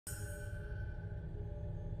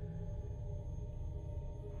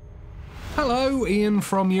Hello, Ian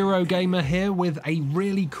from Eurogamer here with a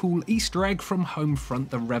really cool Easter egg from Homefront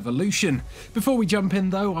the Revolution. Before we jump in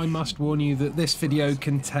though, I must warn you that this video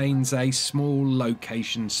contains a small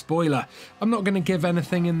location spoiler. I'm not going to give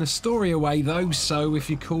anything in the story away though, so if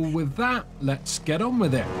you're cool with that, let's get on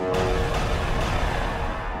with it.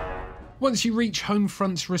 Once you reach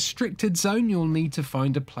Homefront's restricted zone, you'll need to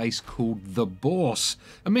find a place called the Bourse.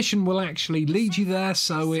 A mission will actually lead you there,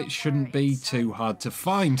 so it shouldn't be too hard to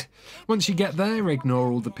find. Once you get there,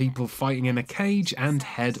 ignore all the people fighting in a cage and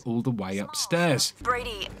head all the way upstairs.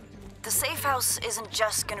 Brady, the safe house isn't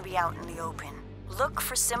just gonna be out in the open. Look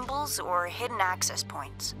for symbols or hidden access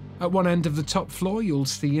points. At one end of the top floor, you'll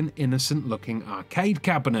see an innocent-looking arcade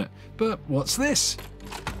cabinet. But what's this?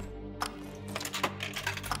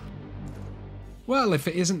 Well, if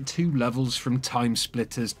it isn't 2 levels from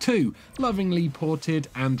TimeSplitters 2, lovingly ported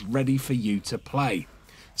and ready for you to play.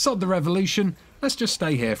 Sod the revolution, let's just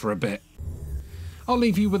stay here for a bit. I'll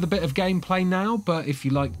leave you with a bit of gameplay now, but if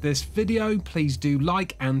you liked this video, please do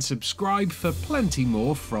like and subscribe for plenty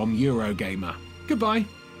more from Eurogamer. Goodbye.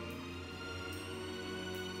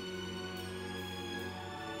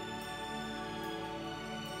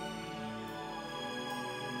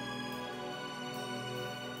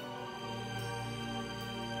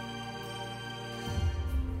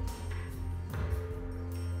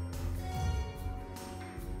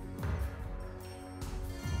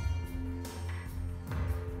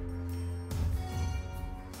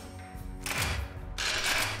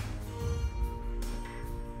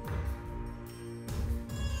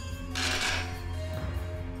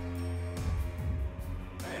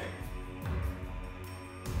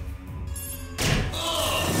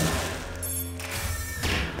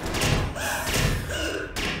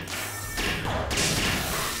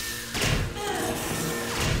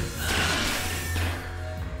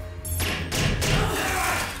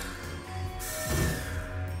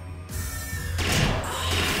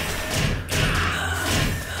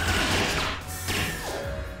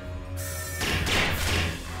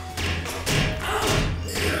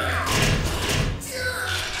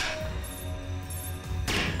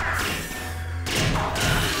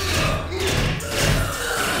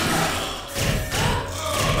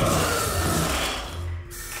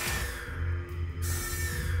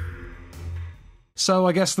 So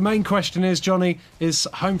I guess the main question is, Johnny, is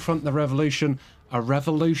Homefront the Revolution a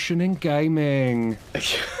revolution in gaming?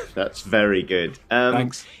 That's very good.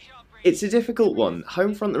 Thanks. It's a difficult one.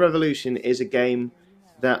 Homefront the Revolution is a game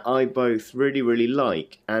that I both really, really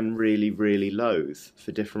like and really, really loathe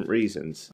for different reasons.